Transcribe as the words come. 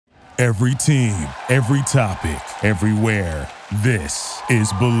Every team, every topic, everywhere. This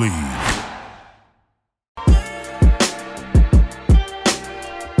is Believe.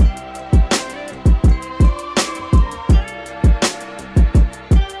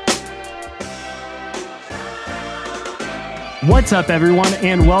 What's up, everyone,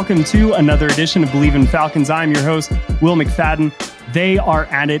 and welcome to another edition of Believe in Falcons. I'm your host, Will McFadden. They are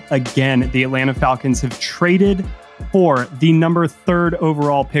at it again. The Atlanta Falcons have traded for the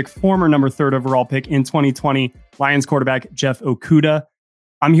former number third overall pick in 2020, Lions quarterback Jeff Okudah.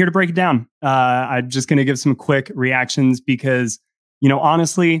 I'm here to break it down. I'm just going to give some quick reactions because,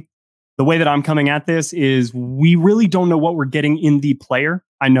 honestly, the way that I'm coming at this is we really don't know what we're getting in the player.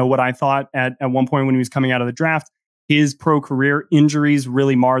 I know what I thought at one point when he was coming out of the draft. His pro career injuries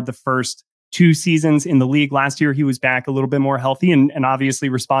really marred the first 2 seasons in the league. Last year, he was back a little bit more healthy and obviously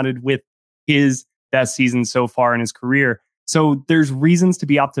responded with his best season so far in his career. So there's reasons to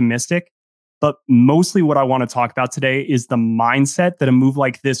be optimistic, but mostly what I want to talk about today is the mindset that a move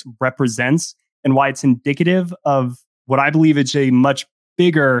like this represents and why it's indicative of what I believe is a much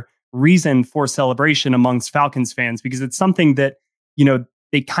bigger reason for celebration amongst Falcons fans, because it's something that,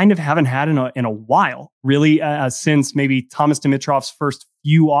 they kind of haven't had in a while, really, since maybe Thomas Dimitrov's first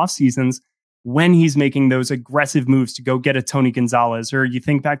few off seasons, when he's making those aggressive moves to go get a Tony Gonzalez. Or you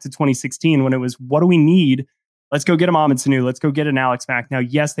think back to 2016 when it was, what do we need? Let's go get a Mohamed Sanu. Let's go get an Alex Mack. Now,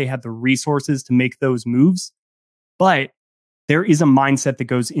 yes, they had the resources to make those moves, but there is a mindset that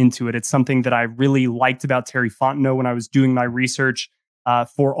goes into it. It's something that I really liked about Terry Fontenot when I was doing my research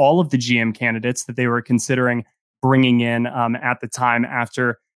for all of the GM candidates that they were considering bringing in at the time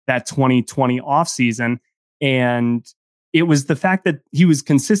after that 2020 offseason. And it was the fact that he was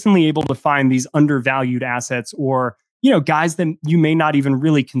consistently able to find these undervalued assets or, guys that you may not even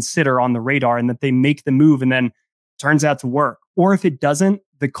really consider on the radar, and that they make the move and then turns out to work. Or if it doesn't,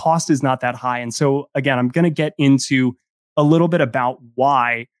 the cost is not that high. And so, again, I'm going to get into a little bit about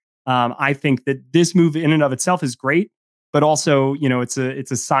why I think that this move in and of itself is great, but also, it's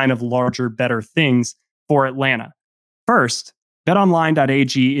a sign of larger, better things for Atlanta. First,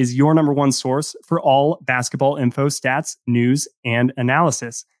 BetOnline.ag is your number one source for all basketball info, stats, news, and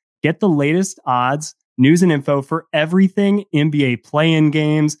analysis. Get the latest odds, news, and info for everything NBA play-in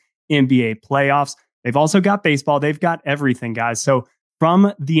games, NBA playoffs. They've also got baseball. They've got everything, guys. So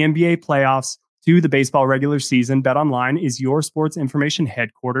from the NBA playoffs to the baseball regular season, BetOnline is your sports information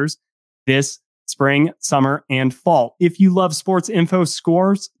headquarters this spring, summer, and fall. If you love sports info,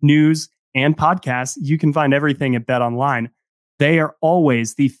 scores, news, and podcasts, you can find everything at BetOnline. They are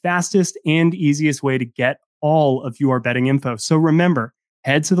always the fastest and easiest way to get all of your betting info. So remember,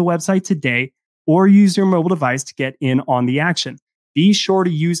 head to the website today or use your mobile device to get in on the action. Be sure to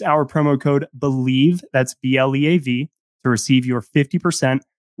use our promo code BELIEVE, that's BLEAV, to receive your 50%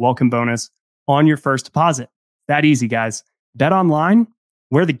 welcome bonus on your first deposit. That easy, guys. BetOnline,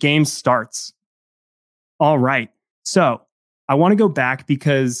 where the game starts. All right. So I want to go back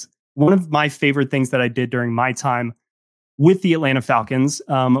because one of my favorite things that I did during my time with the Atlanta Falcons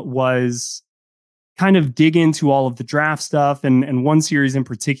was kind of dig into all of the draft stuff. And one series in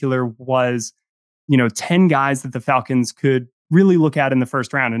particular was, 10 guys that the Falcons could really look at in the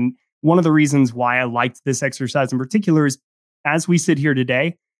first round. And one of the reasons why I liked this exercise in particular is, as we sit here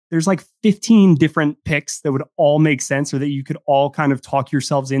today, there's like 15 different picks that would all make sense or that you could all kind of talk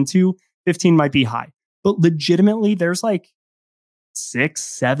yourselves into. 15 might be high, but legitimately there's like 6,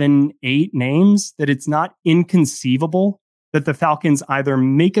 7, 8 names that it's not inconceivable that the Falcons either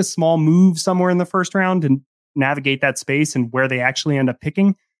make a small move somewhere in the first round and navigate that space and where they actually end up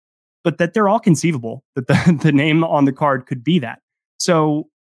picking, but that they're all conceivable, that the name on the card could be that. So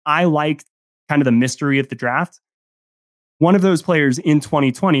I like kind of the mystery of the draft. One of those players in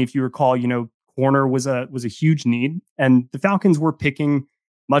 2020, if you recall, corner was a huge need, and the Falcons were picking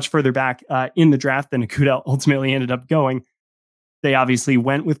much further back in the draft than Okudah ultimately ended up going. They obviously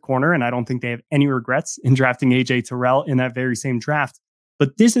went with corner, and I don't think they have any regrets in drafting A.J. Terrell in that very same draft.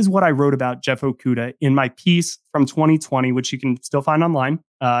 But this is what I wrote about Jeff Okudah in my piece from 2020, which you can still find online.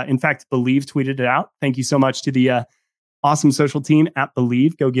 In fact, Believe tweeted it out. Thank you so much to the awesome social team at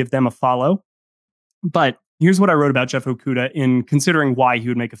Believe. Go give them a follow. But here's what I wrote about Jeff Okudah in considering why he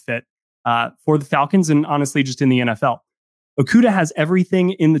would make a fit for the Falcons and honestly just in the NFL. Okudah has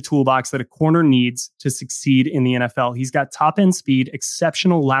everything in the toolbox that a corner needs to succeed in the NFL. He's got top-end speed,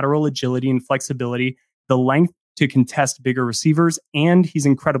 exceptional lateral agility and flexibility, the length to contest bigger receivers, and he's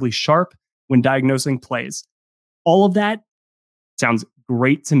incredibly sharp when diagnosing plays. All of that sounds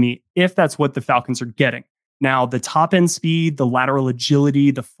great to me if that's what the Falcons are getting. Now, the top-end speed, the lateral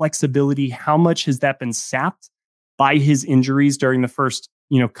agility, the flexibility, how much has that been sapped by his injuries during the first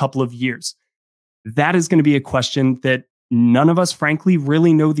couple of years? That is going to be a question that none of us, frankly,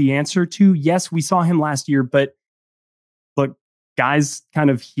 really know the answer to. Yes, we saw him last year, but guys kind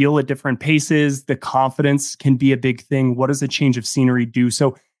of heal at different paces. The confidence can be a big thing. What does a change of scenery do?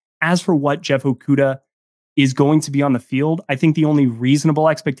 So as for what Jeff Okudah is going to be on the field, I think the only reasonable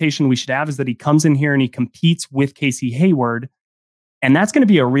expectation we should have is that he comes in here and he competes with Casey Hayward. And that's going to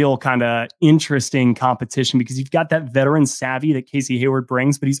be a real kind of interesting competition because you've got that veteran savvy that Casey Hayward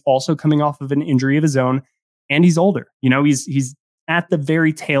brings, but he's also coming off of an injury of his own and he's older. He's at the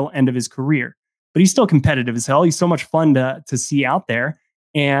very tail end of his career, but he's still competitive as hell. He's so much fun to see out there.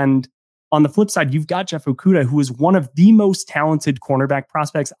 And on the flip side, you've got Jeff Okudah, who is one of the most talented cornerback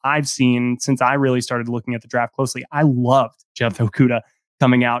prospects I've seen since I really started looking at the draft closely. I loved Jeff Okudah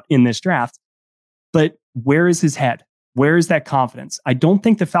coming out in this draft, but where is his head? Where is that confidence? I don't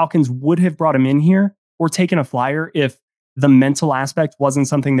think the Falcons would have brought him in here or taken a flyer if the mental aspect wasn't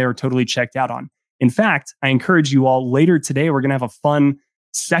something they were totally checked out on. In fact, I encourage you all later today, we're going to have a fun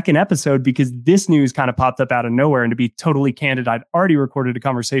second episode because this news kind of popped up out of nowhere. And to be totally candid, I'd already recorded a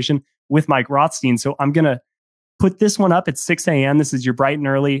conversation with Mike Rothstein. So I'm going to put this one up at 6 a.m. This is your bright and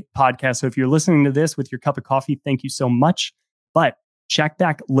early podcast. So if you're listening to this with your cup of coffee, thank you so much. But check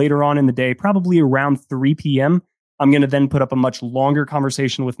back later on in the day, probably around 3 p.m. I'm going to then put up a much longer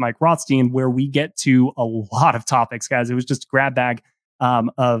conversation with Mike Rothstein where we get to a lot of topics, guys. It was just a grab bag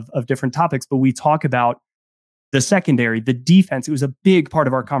of different topics, but we talk about the secondary, the defense. It was a big part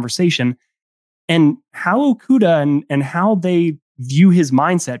of our conversation and how Okudah and how they view his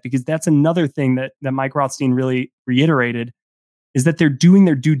mindset, because that's another thing that Mike Rothstein really reiterated is that they're doing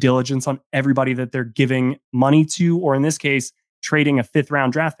their due diligence on everybody that they're giving money to, or in this case, trading a 5th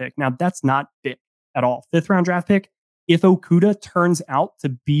round draft pick. Now that's not big at all. 5th round draft pick. If Okudah turns out to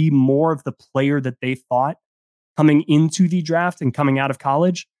be more of the player that they thought coming into the draft and coming out of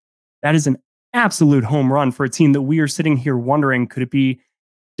college, that is an absolute home run for a team that we are sitting here wondering, could it be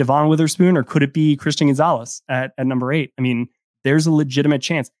Devon Witherspoon or could it be Christian Gonzalez at number 8? I mean, there's a legitimate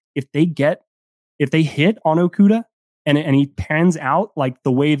chance. If they hit on Okudah and he pans out like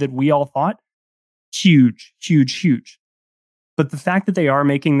the way that we all thought, huge, huge, huge. But the fact that they are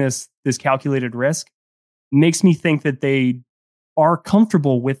making this calculated risk makes me think that they are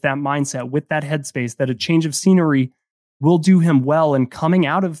comfortable with that mindset, with that headspace, that a change of scenery will do him well. And coming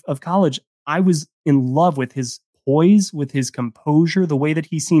out of college, I was in love with his poise, with his composure, the way that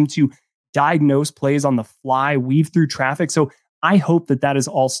he seemed to diagnose plays on the fly, weave through traffic. So I hope that is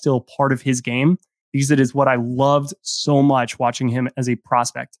all still part of his game because it is what I loved so much watching him as a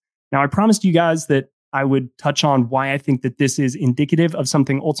prospect. Now, I promised you guys that I would touch on why I think that this is indicative of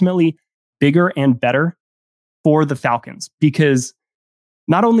something ultimately bigger and better for the Falcons, because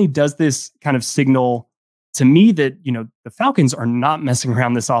not only does this kind of signal to me that, the Falcons are not messing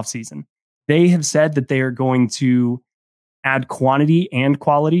around this offseason. They have said that they are going to add quantity and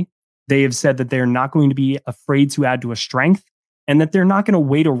quality. They have said that they're not going to be afraid to add to a strength and that they're not going to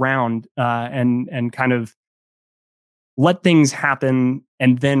wait around and kind of let things happen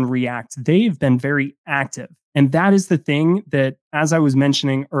and then react. They've been very active. And that is the thing that, as I was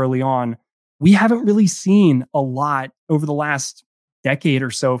mentioning early on, we haven't really seen a lot over the last decade or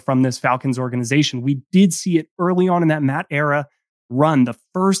so from this Falcons organization. We did see it early on in that Matt era run. The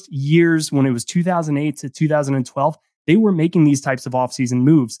first years when it was 2008 to 2012, they were making these types of offseason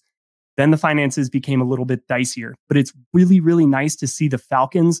moves. Then the finances became a little bit dicier. But it's really, really nice to see the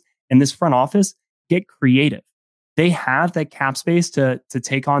Falcons and this front office get creative. They have that cap space to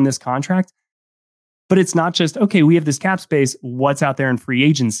take on this contract. But it's not just, okay, we have this cap space. What's out there in free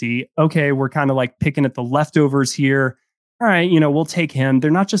agency? Okay, we're kind of like picking at the leftovers here. All right, we'll take him.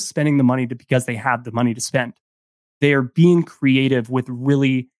 They're not just spending the money because they have the money to spend. They are being creative with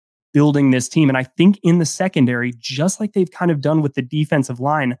really building this team. And I think in the secondary, just like they've kind of done with the defensive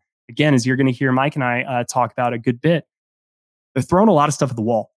line, again, as you're going to hear Mike and I talk about a good bit, they're throwing a lot of stuff at the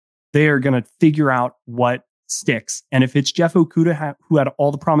wall. They are going to figure out what sticks. And if it's Jeff Okudah, who had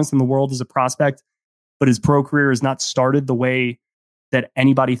all the promise in the world as a prospect, but his pro career has not started the way that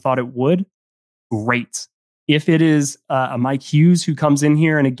anybody thought it would, great. If it is a Mike Hughes who comes in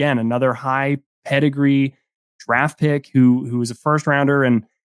here, and again, another high pedigree draft pick who is a first rounder and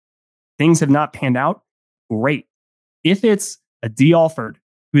things have not panned out, great. If it's a D. Alford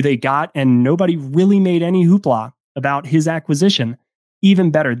who they got and nobody really made any hoopla about his acquisition, even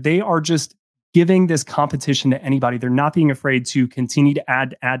better. They are just giving this competition to anybody. They're not being afraid to continue to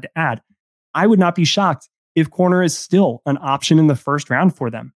add. I would not be shocked if corner is still an option in the first round for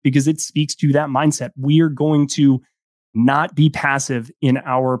them because it speaks to that mindset. We are going to not be passive in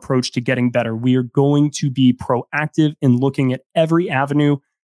our approach to getting better. We are going to be proactive in looking at every avenue,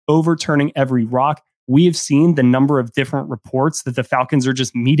 overturning every rock. We have seen the number of different reports that the Falcons are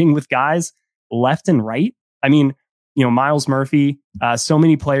just meeting with guys left and right. I mean, Miles Murphy, so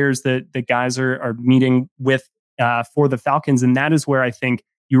many players that guys are meeting with for the Falcons. And that is where I think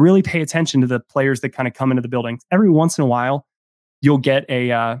you really pay attention to the players that kind of come into the building. Every once in a while, you'll get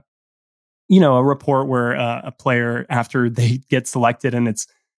a report where a player, after they get selected and it's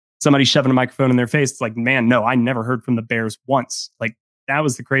somebody shoving a microphone in their face, it's like, man, no, I never heard from the Bears once. Like, that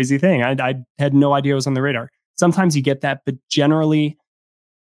was the crazy thing. I had no idea it was on the radar. Sometimes you get that, but generally,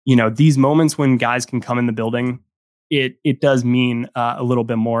 these moments when guys can come in the building, it does mean a little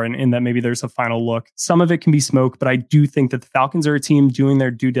bit more, and in that maybe there's a final look. Some of it can be smoke, but I do think that the Falcons are a team doing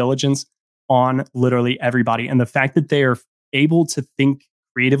their due diligence on literally everybody. And the fact that they are able to think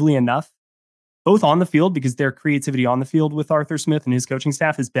creatively enough, both on the field, because their creativity on the field with Arthur Smith and his coaching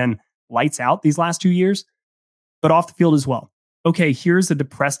staff has been lights out these last 2 years, but off the field as well. Okay, here's a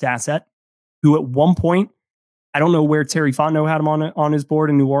depressed asset who at one point, I don't know where Terry Fontenot had him on his board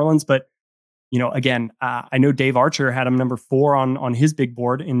in New Orleans, but again, I know Dave Archer had him number 4 on his big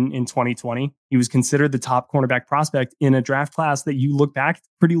board in 2020. He was considered the top cornerback prospect in a draft class that you look back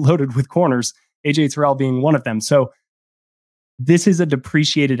pretty loaded with corners, AJ Terrell being one of them. So this is a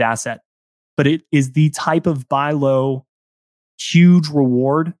depreciated asset, but it is the type of buy low, huge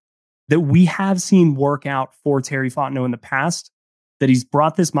reward that we have seen work out for Terry Fontenot in the past. That he's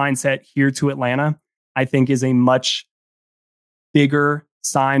brought this mindset here to Atlanta, I think is a much bigger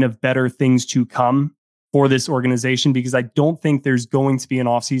sign of better things to come for this organization, because I don't think there's going to be an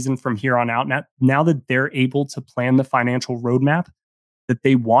offseason from here on out. Now that they're able to plan the financial roadmap that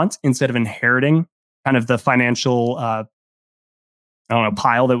they want, instead of inheriting kind of the financial,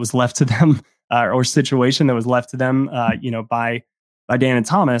 pile that was left to them or situation that was left to them, by Dan and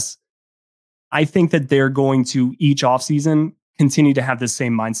Thomas. I think that they're going to each offseason continue to have this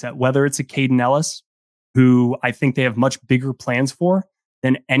same mindset, whether it's a Caden Ellis, who I think they have much bigger plans for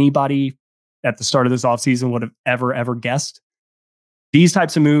than anybody at the start of this offseason would have ever guessed. These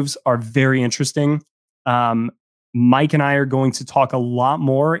types of moves are very interesting. Mike and I are going to talk a lot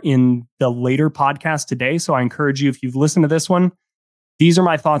more in the later podcast today. So I encourage you, if you've listened to this one, these are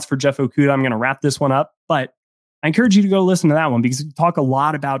my thoughts for Jeff Okudah. I'm going to wrap this one up, but I encourage you to go listen to that one, because we talk a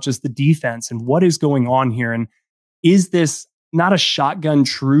lot about just the defense and what is going on here. And is this not a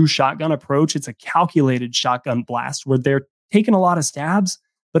true shotgun approach? It's a calculated shotgun blast where they're taking a lot of stabs,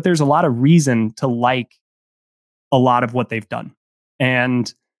 but there's a lot of reason to like a lot of what they've done.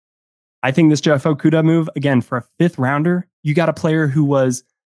 And I think this Jeff Okudah move, again, for a 5th rounder, you got a player who was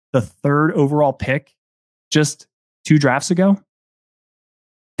the 3rd overall pick just 2 drafts ago.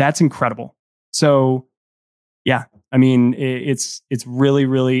 That's incredible. So yeah, I mean, it's really,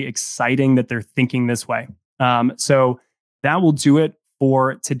 really exciting that they're thinking this way. So that will do it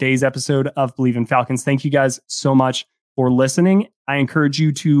for today's episode of Believe in Falcons. Thank you guys so much for listening. I encourage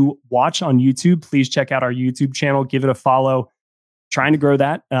you to watch on YouTube. Please check out our YouTube channel. Give it a follow. Trying to grow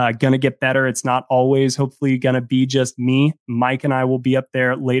that. Gonna get better. It's not always, hopefully, gonna be just me. Mike and I will be up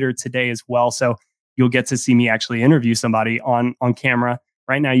there later today as well. So you'll get to see me actually interview somebody on camera.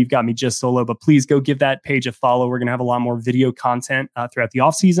 Right now, you've got me just solo, but please go give that page a follow. We're going to have a lot more video content throughout the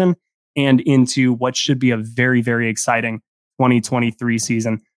offseason and into what should be a very, very exciting 2023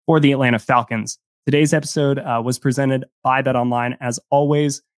 season for the Atlanta Falcons. Today's episode was presented by BetOnline. As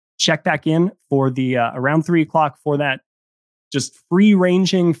always, check back in for the around 3 o'clock for that just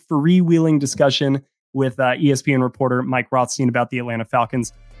free-ranging, freewheeling discussion with ESPN reporter Mike Rothstein about the Atlanta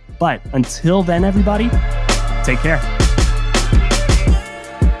Falcons. But until then, everybody, take care.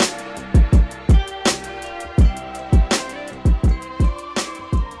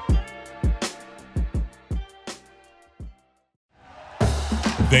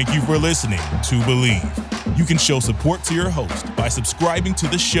 Thank you for listening to Believe. You can show support to your host by subscribing to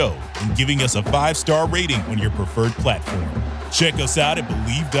the show and giving us a 5-star rating on your preferred platform. Check us out at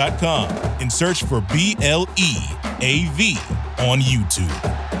Believe.com and search for BLEAV on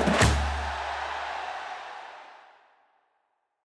YouTube.